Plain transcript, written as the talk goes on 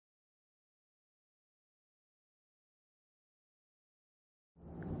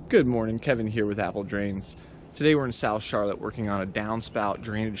Good morning, Kevin here with Apple Drains. Today we're in South Charlotte working on a downspout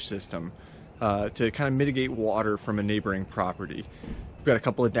drainage system to kind of mitigate water from a neighboring property. We've got a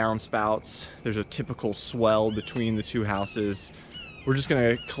couple of downspouts. There's a typical swell between the two houses. We're just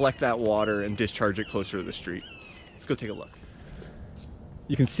going to collect that water and discharge it closer to the street. Let's go take a look.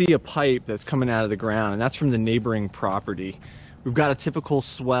 You can see a pipe that's coming out of the ground, and that's from the neighboring property. We've got a typical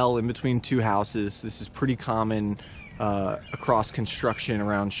swell in between two houses. This is pretty common across construction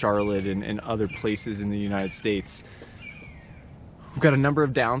around Charlotte and other places in the United States. We've got a number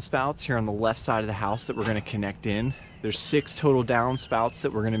of downspouts here on the left side of the house that we're going to connect in. There's 6 total downspouts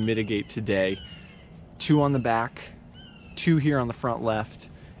that we're going to mitigate today. 2 on the back, 2 here on the front left,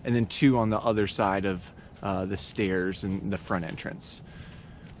 and then 2 on the other side of the stairs and the front entrance.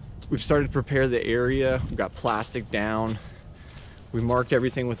 We've started to prepare the area. We've got plastic down. We marked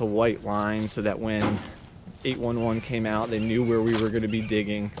everything with a white line so that when 811 came out, they knew where we were going to be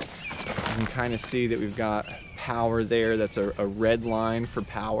digging. You can kind of see that we've got power there. That's a red line for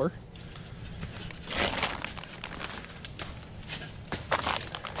power.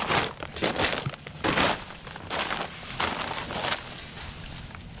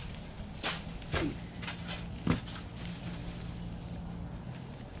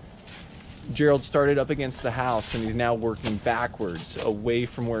 Gerald started up against the house and he's now working backwards away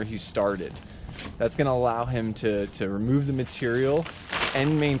from where he started. That's going to allow him to remove the material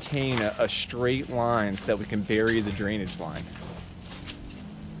and maintain a straight line so that we can bury the drainage line.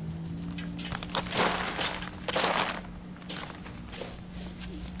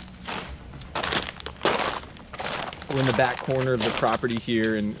 We're in the back corner of the property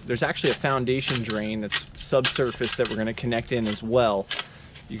here, and there's actually a foundation drain that's subsurface that we're going to connect in as well.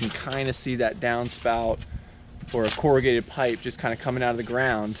 You can kind of see that downspout or a corrugated pipe just kind of coming out of the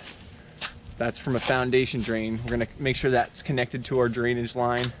ground. That's from a foundation drain. We're going to make sure that's connected to our drainage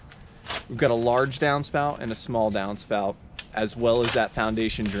line. We've got a large downspout and a small downspout, as well as that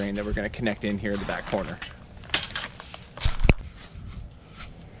foundation drain that we're going to connect in here in the back corner.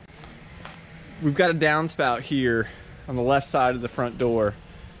 We've got a downspout here on the left side of the front door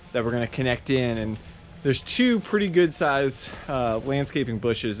that we're going to connect in, and there's 2 pretty good sized landscaping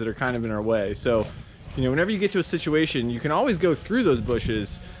bushes that are kind of in our way. So, you know, whenever you get to a situation, you can always go through those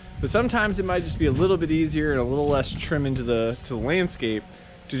bushes, but sometimes it might just be a little bit easier and a little less trim into the landscape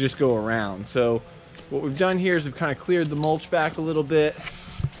to just go around. So what we've done here is we've kind of cleared the mulch back a little bit,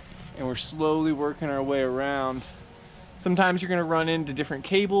 and we're slowly working our way around. Sometimes you're going to run into different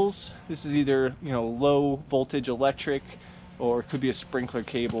cables. This is either, you know, low voltage electric, or it could be a sprinkler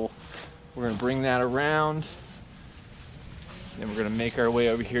cable. We're going to bring that around, and we're going to make our way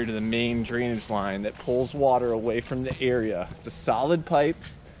over here to the main drainage line that pulls water away from the area. It's a solid pipe.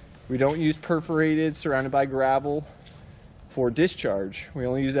 We don't use perforated, surrounded by gravel for discharge. We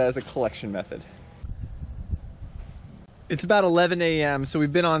only use that as a collection method. It's about 11 a.m., so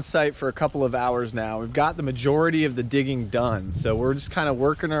we've been on site for a couple of hours now. We've got the majority of the digging done, so we're just kind of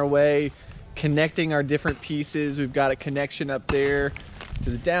working our way, connecting our different pieces. We've got a connection up there to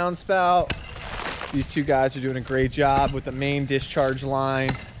the downspout. These 2 guys are doing a great job with the main discharge line.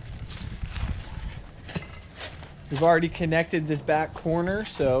 We've already connected this back corner,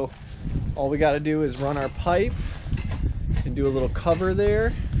 so all we got to do is run our pipe and do a little cover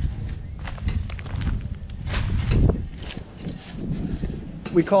there.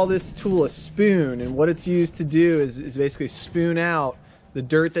 We call this tool a spoon, and what it's used to do is basically spoon out the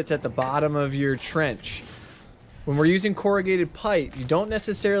dirt that's at the bottom of your trench. When we're using corrugated pipe, you don't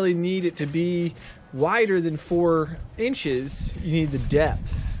necessarily need it to be wider than 4 inches. You need the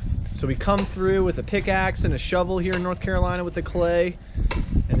depth. So we come through with a pickaxe and a shovel here in North Carolina with the clay,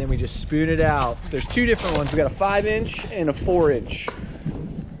 and then we just spoon it out. There's 2 different ones. We got a 5-inch and a 4-inch.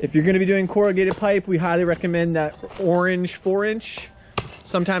 If you're going to be doing corrugated pipe, we highly recommend that orange 4-inch.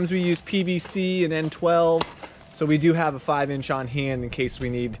 Sometimes we use PVC and N12, so we do have a 5-inch on hand in case we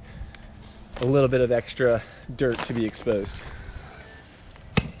need a little bit of extra dirt to be exposed.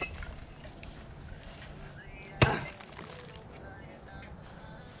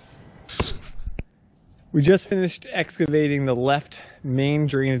 We just finished excavating the left main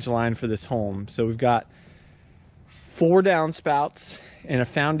drainage line for this home. So we've got 4 downspouts and a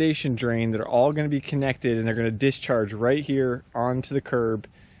foundation drain that are all going to be connected, and they're going to discharge right here onto the curb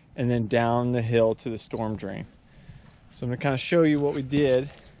and then down the hill to the storm drain. So I'm going to kind of show you what we did.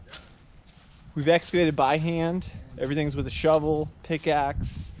 We've excavated by hand. Everything's with a shovel,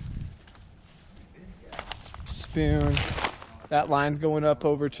 pickaxe, spoon. That line's going up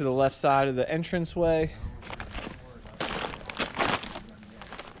over to the left side of the entranceway.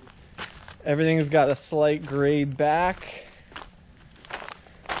 Everything's got a slight grade back.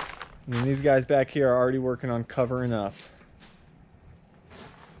 And then these guys back here are already working on covering up.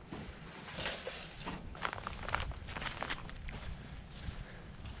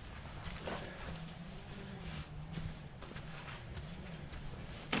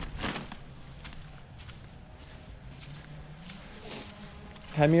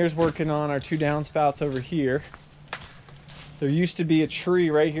 Tamir's working on our 2 downspouts over here. There used to be a tree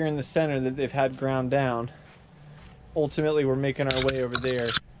right here in the center that they've had ground down. Ultimately, we're making our way over there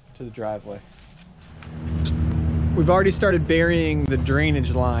to the driveway. We've already started burying the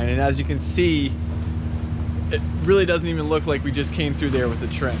drainage line, and as you can see, it really doesn't even look like we just came through there with a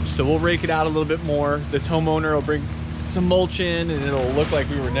trench. So we'll rake it out a little bit more. This homeowner will bring some mulch in, and it'll look like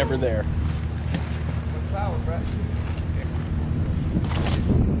we were never there.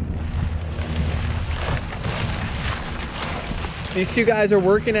 These 2 guys are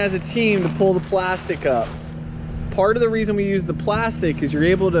working as a team to pull the plastic up. Part of the reason we use the plastic is you're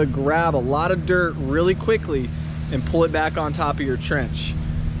able to grab a lot of dirt really quickly and pull it back on top of your trench.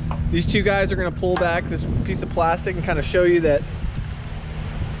 These 2 guys are going to pull back this piece of plastic and kind of show you that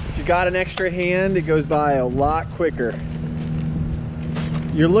if you got an extra hand, it goes by a lot quicker.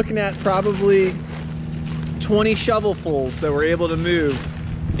 You're looking at probably 20 shovelfuls that we're able to move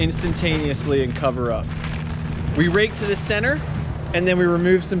instantaneously and cover up. We rake to the center, and then we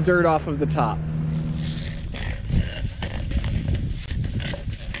remove some dirt off of the top.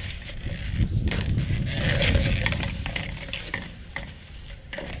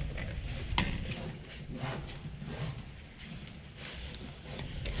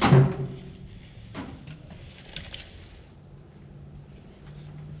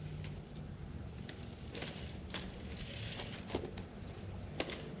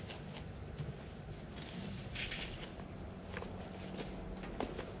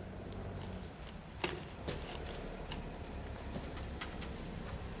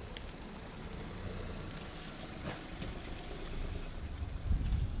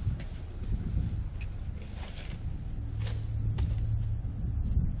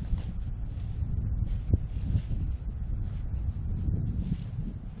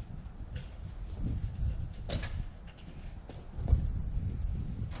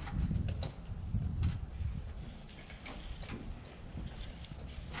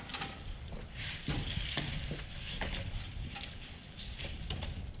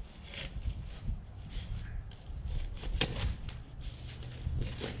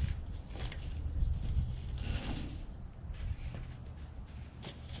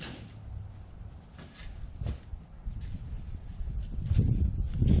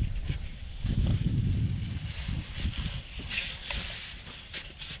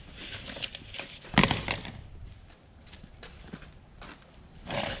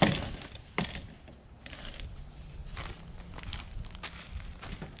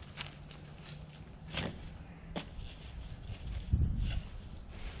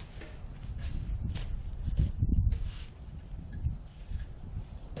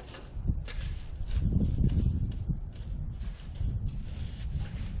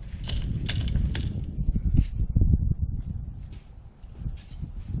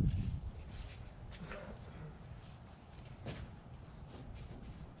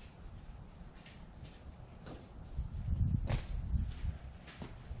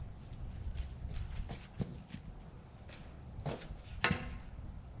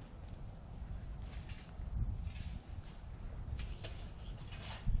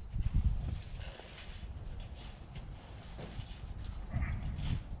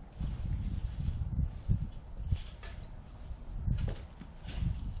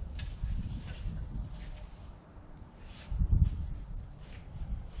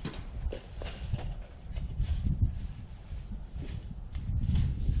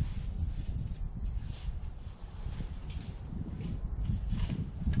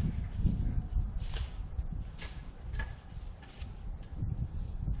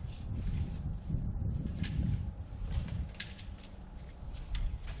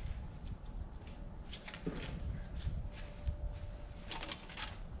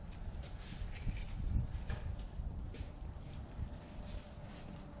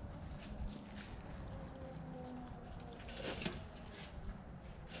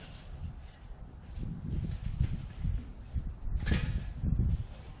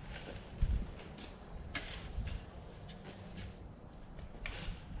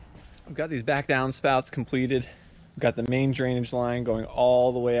 We've got these back downspouts completed. We've got the main drainage line going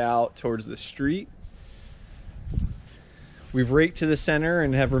all the way out towards the street. We've raked to the center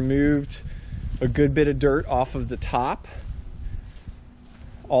and have removed a good bit of dirt off of the top.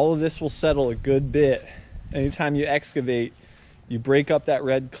 All of this will settle a good bit. Anytime you excavate, you break up that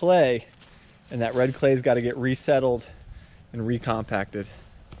red clay, and that red clay's got to get resettled and recompacted.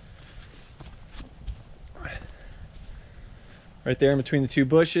 Right there in between the two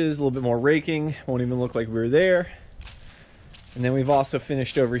bushes, a little bit more raking, won't even look like we were there. And then we've also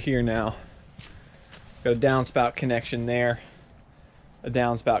finished over here now. Got a downspout connection there, a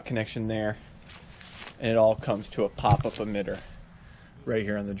downspout connection there, and it all comes to a pop-up emitter right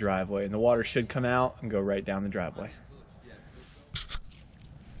here on the driveway. And the water should come out and go right down the driveway.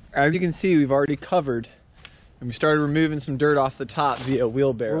 As you can see, we've already covered, and we started removing some dirt off the top via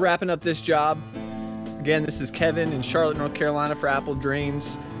wheelbarrow. We're wrapping up this job. Again, this is Kevin in Charlotte, North Carolina for Apple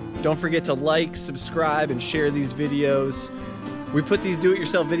Drains. Don't forget to like, subscribe, and share these videos. We put these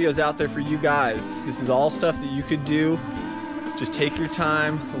do-it-yourself videos out there for you guys. This is all stuff that you could do. Just take your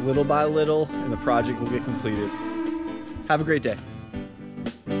time, little by little, and the project will get completed. Have a great day.